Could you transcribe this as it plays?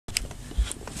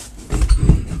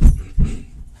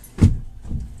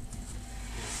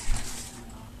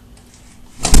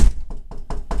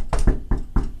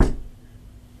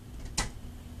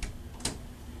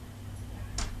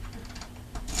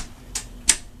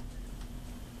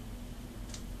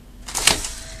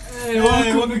Hey,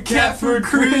 welcome to Catford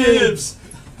Cribs.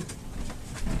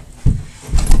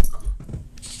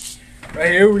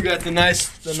 Right here we got the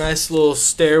nice little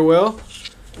stairwell.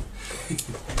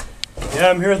 Yeah,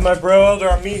 I'm here with my bro Elder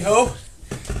Amijo.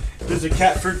 There's a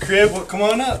Catford crib. Well, come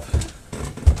on up.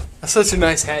 That's such a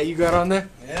nice hat you got on there.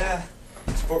 Yeah,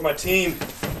 support my team.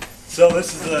 So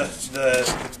this is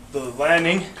the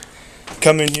landing.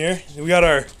 Come in here. We got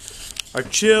our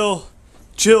chill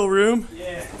room.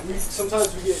 Yeah,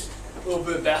 sometimes we get a little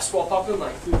bit of basketball popping,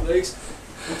 like through the legs.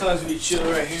 Sometimes we chill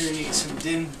right here and eat some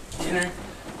dinner.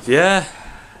 Yeah.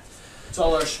 It's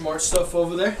all our smart stuff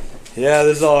over there. Yeah,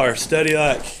 this is all our study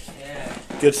Yeah.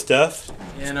 good stuff.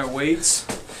 And our weights.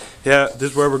 Yeah,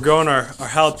 this is where we're growing our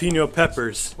jalapeno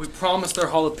peppers. We promised our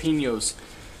jalapenos.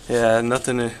 Yeah,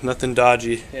 nothing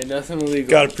dodgy. Yeah, nothing illegal.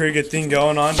 Got a pretty good thing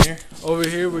going on here. Over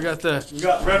here we got We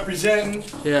got representing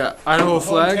Idaho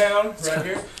flag. hometown right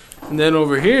here. And then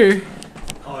over here,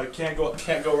 Oh, you can't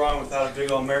go wrong without a big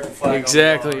old American flag.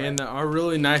 exactly, on the wall, and our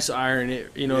really nice iron. It's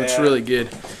Yeah. really good.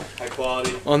 high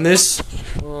quality. On this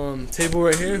table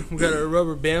right here, we got a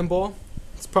rubber band ball.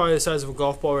 It's probably the size of a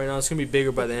golf ball right now. It's gonna be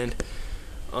bigger by the end.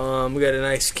 We got a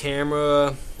nice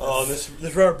camera. Oh, this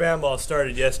rubber band ball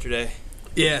started yesterday.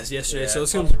 Yes, yesterday. Yeah, So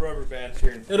it's lots gonna. of rubber bands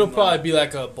here. It'll probably be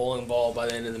like a bowling ball by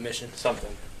the end of the mission.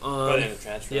 something. By the end of the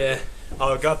transfer. Yeah,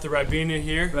 Oh, got the Ribena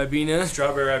here. Ribena.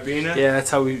 Strawberry Ribena. Yeah,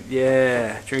 that's how we.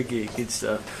 Yeah, drink it, good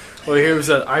stuff. Over here was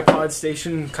an iPod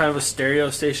station, kind of a stereo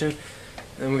station.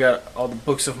 And we got all the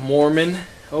Books of Mormon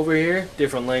over here,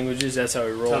 different languages. That's how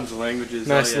we roll. Tons of languages.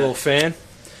 Nice oh, yeah. little fan.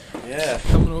 Yeah.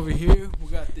 Coming over here,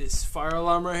 we got this fire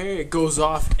alarm right here. It goes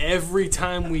off every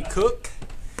time we cook.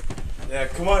 Yeah,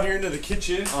 come on here into the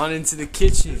kitchen. On into the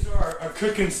kitchen. This is our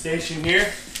cooking station here.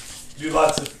 Do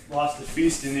lots of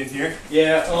feasting in here.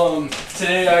 Yeah,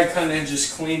 today I kind of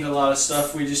just cleaned a lot of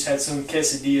stuff. We just had some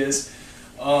quesadillas.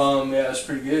 Yeah, it was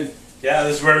pretty good. Yeah,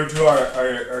 this is where we do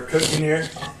our cooking here.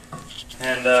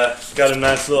 And got a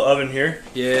nice little oven here.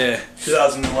 Yeah.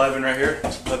 2011 right here.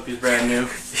 Puppy's brand new.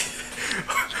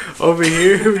 Over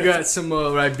here we got some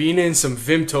Ribena and some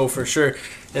Vimto for sure.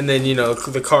 And then,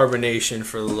 the carbonation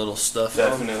for the little stuff.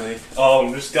 Definitely.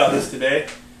 Just got this today.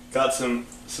 Got some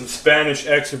Spanish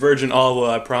extra virgin olive oil,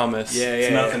 I promise. Yeah,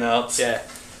 It's nothing else. Yeah.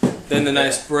 Then the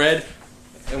nice bread.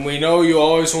 And we know you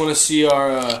always want to see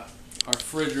our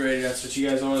refrigerator. That's what you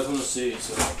guys always want to see.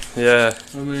 So Yeah.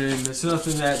 I mean, it's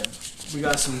nothing that we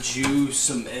got some juice,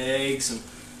 some eggs,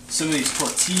 some of these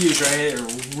tortillas right here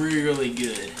are really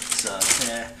good. So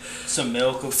yeah, some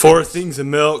milk. Of 4 course. things of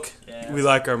milk. Yeah, We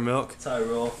like our milk. that's how I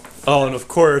roll. Oh, and of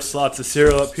course, lots of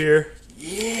cereal up here.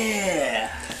 Yeah.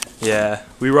 Yeah.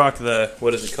 We rock the,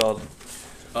 what is it called?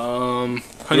 Honey.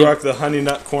 We rock the honey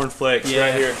nut cornflakes Yeah,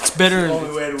 right here. it's better. The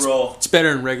only way to roll. It's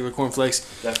better than regular cornflakes.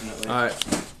 Definitely. All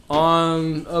right,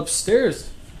 on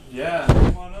upstairs. Yeah,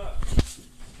 come on up.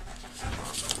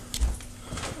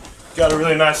 Got a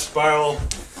really nice spiral.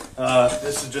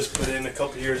 This was just put in a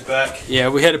couple years back. Yeah,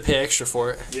 we had to pay extra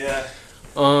for it. Yeah.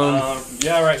 Um,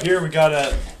 Yeah, right here we got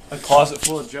a closet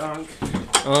full of junk.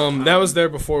 that was there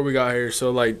before we got here,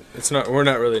 so like we're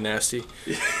not really nasty.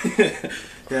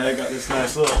 Yeah, I got this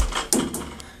nice little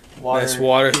Nice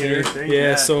water heater here. thing.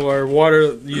 Yeah, so our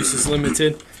water use is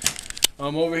limited.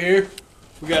 Over here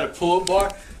we got a pull-up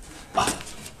bar.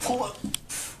 Pull up.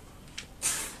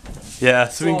 Yeah,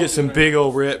 so we can get some big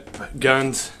old rip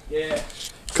guns. Yeah.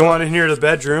 Come on in here to the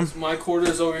bedroom. My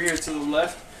quarters over here to the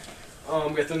left.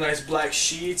 We got the nice black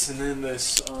sheets, and then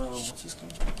this what's this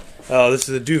called? Oh, this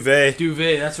is a duvet.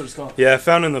 Duvet. That's what it's called. Yeah, I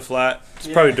found in the flat. It's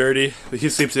probably dirty, but he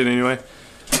sleeps in it anyway.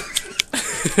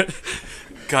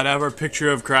 Gotta have our picture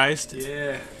of Christ.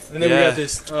 Yeah. And then we got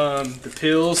this the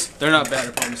pills. They're not bad,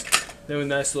 I promise. Then with a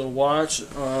nice little watch.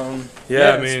 I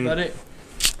that's mean, about it.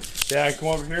 yeah, I come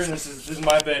over here and this is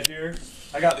my bed here.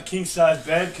 I got the king size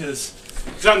bed because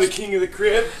I'm the king of the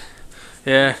crib.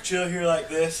 Yeah. Chill here like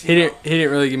this. He didn't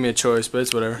really give me a choice, but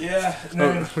it's whatever. Yeah. And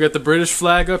then, We got the British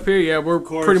flag up here. Yeah, we're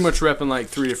course. pretty much repping like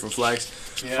 3 different flags.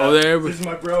 yeah, Oh, there. This is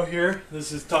my bro here.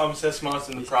 This is Thomas S.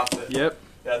 Monson, the prophet. Yep.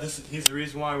 Yeah, he's the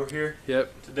reason why we're here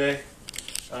Yep. today.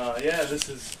 Yeah, this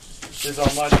is all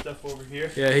my stuff over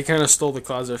here. Yeah, he kind of stole the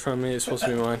closet from me. It's supposed to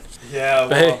be mine. Yeah,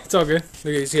 But hey, well, it's all good.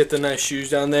 Look, he's got the nice shoes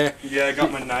down there. yeah, I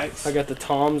got my knights. I got the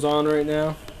Toms on right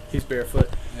now. He's barefoot.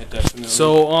 Yeah, definitely.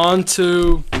 So on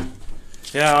to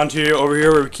yeah, onto over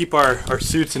here where we keep our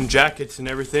suits and jackets and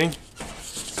everything.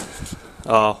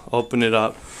 Oh, open it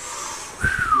up.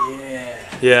 yeah.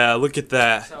 Yeah, look at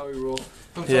that. That's how we roll.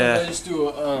 Sometimes Yeah. I just do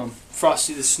a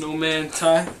Frosty the Snowman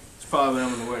tie. It's probably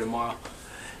what I'm gonna wear tomorrow.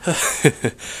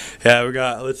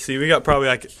 Yeah, let's see, we got probably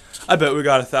like I bet we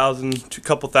got a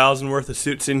couple thousand worth of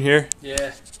suits in here. Yeah,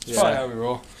 that's Yeah. probably how we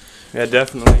roll. Yeah,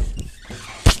 definitely.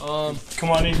 Come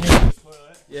on in here to the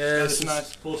toilet. Yeah, Got this this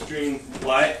nice full string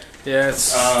light. Yeah,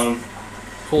 it's Um,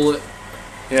 pull it.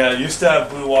 yeah, I used to have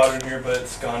blue water in here, but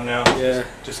it's gone now. Yeah.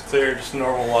 Just clear, just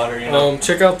normal water, you know.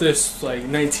 Check out this like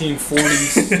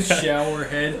 1940s shower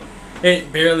head.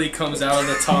 It barely comes out of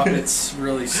the top. It's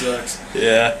really sucks.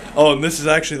 Yeah. Oh, and this is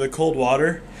actually the cold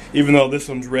water, even though this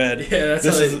one's red. Yeah, that's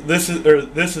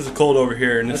this is cold over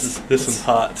here, and this one's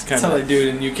hot. It's That's kind how of. they do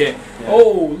it in UK.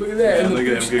 Oh, look at that! Yeah, look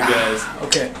at them good guys.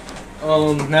 Okay.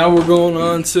 Now we're going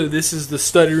on to this is the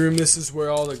study room. This is where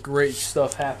all the great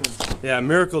stuff happens. Yeah,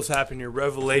 miracles happen here.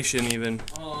 Revelation, even.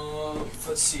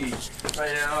 Let's see.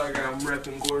 Right now, I'm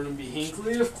repping Gordon B.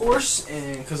 Hinckley, of course,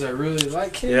 and because I really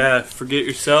like him. Yeah, forget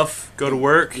yourself. Go to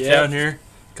work. Yeah. Down here.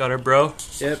 Got our bro.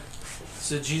 Yep.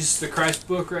 It's a Jesus the Christ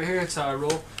book right here. That's how I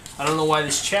roll. I don't know why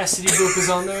this chastity book is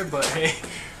on there, but hey.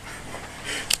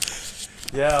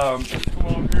 Yeah. Come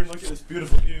on over here and look at this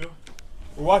beautiful view.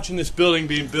 We're watching this building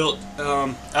being built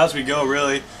as we go,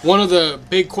 really. One of the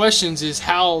big questions is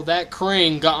how that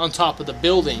crane got on top of the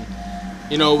building.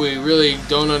 You know, we really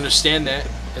don't understand that.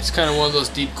 It's kind of one of those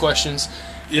deep questions.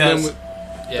 Yeah.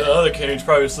 Yeah. The other cranes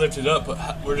probably just lifted up, but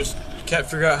can't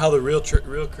figure out how the real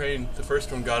crane, the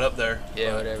first one, got up there.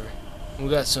 Yeah, whatever. We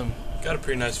got some. Got a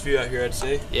pretty nice view out here, I'd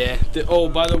say. Yeah. Oh,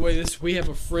 by the way, we have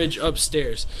a fridge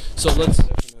upstairs. So let's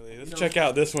check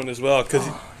out this one as well, cause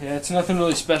yeah, it's nothing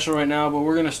really special right now, but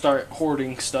we're gonna start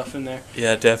hoarding stuff in there.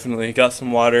 yeah, definitely got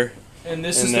some water. And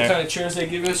this is there. the kind of chairs they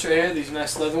give us right here. These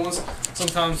nice leather ones.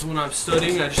 Sometimes when I'm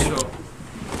studying, I just go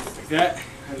like that.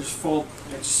 I just fold.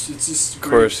 It's just Of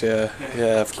great. course, yeah,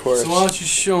 of course. So why don't you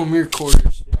show them your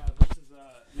quarters? Yeah, this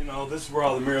is this is where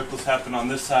all the miracles happen on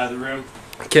this side of the room.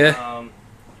 Okay.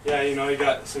 Yeah, you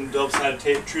got some double-sided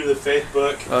tape, True to the Faith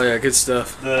book. Oh yeah, good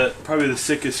stuff. Probably the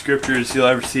sickest scriptures you'll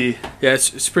ever see. Yeah,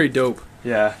 it's pretty dope.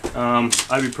 Yeah,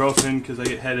 ibuprofen because I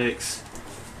get headaches.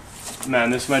 Man,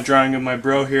 this is my drawing of my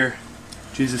bro here,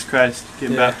 Jesus Christ,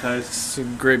 getting baptized. It's a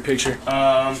great picture.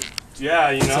 Yeah,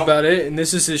 That's about it. And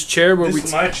this is his chair where this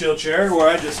is my chill chair where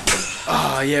I just.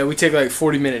 Oh yeah, we take like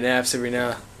 40-minute naps every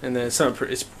now and then. It's not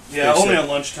pretty. It's Yeah, pretty only sick. at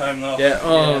lunchtime though.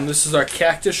 Yeah. This is our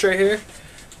cactus right here,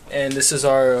 and this is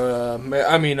our. I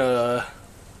don't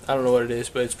know what it is,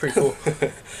 but it's pretty cool.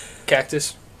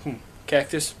 Cactus.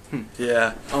 Cactus.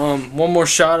 Yeah. One more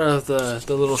shot of the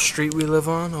little street we live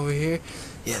on over here.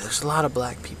 Yeah, there's a lot of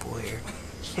black people here.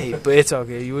 Hey, but it's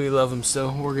okay. We love them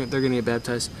still. They're gonna get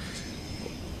baptized.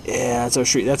 Yeah, that's our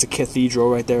street. That's a cathedral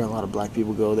right there. A lot of black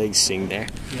people go. They sing there.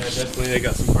 Yeah, definitely. They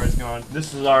got some parts going.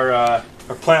 This is our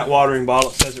plant watering bottle.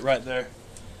 It says it right there.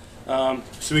 So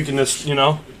we can just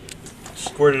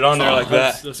squirt it on there like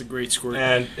that. That's a great squirt.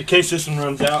 And in case this one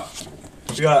runs out,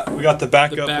 we got the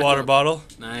backup water bottle.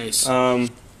 Nice. Some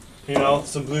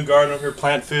Blue Garden over here,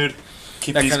 plant food.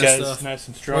 Keep That these kinda guys stuff. nice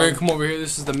and We're strong. gonna come over here.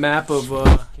 This is the map of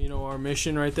our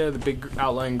mission right there. The big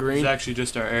outline green. It's actually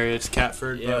just our area. It's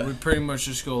Catford. Yeah, but we pretty much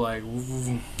just go like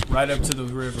right up to the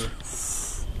river.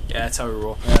 Yeah, that's how we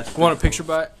roll. yeah, it's Want a pretty picture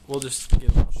by it? We'll just give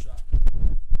a little shot.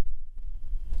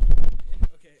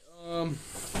 Okay.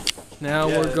 Now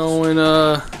Yeah, we're going.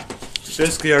 cool. It's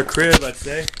basically our crib, I'd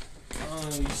say.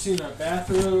 You've seen our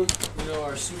bathroom,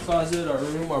 our suit closet, our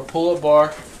room, our pull-up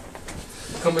bar.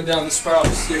 Coming down the spiral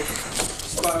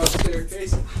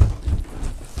staircase.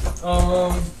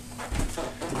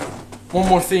 One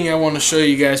more thing I want to show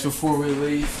you guys before we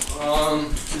leave.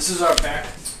 This is our back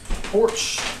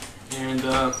porch, and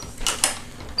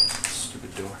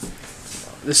stupid door.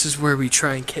 This is where we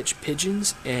try and catch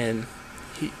pigeons, and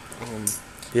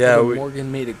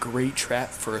Morgan made a great trap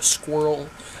for a squirrel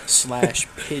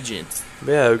 / pigeon.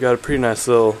 Yeah, we've got a pretty nice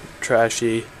little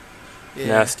trashy, Yeah.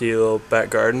 nasty little back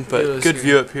garden, but good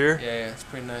view up here. Yeah, it's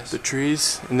pretty nice. The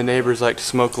trees and the neighbors like to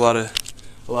smoke a lot of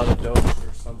dope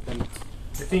or something.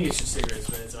 I think it's just cigarettes,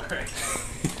 but it's alright.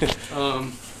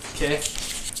 Okay.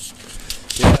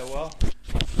 Yeah, well,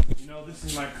 this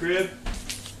is my crib.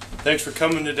 Thanks for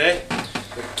coming today.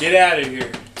 But get out of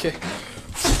here. Okay.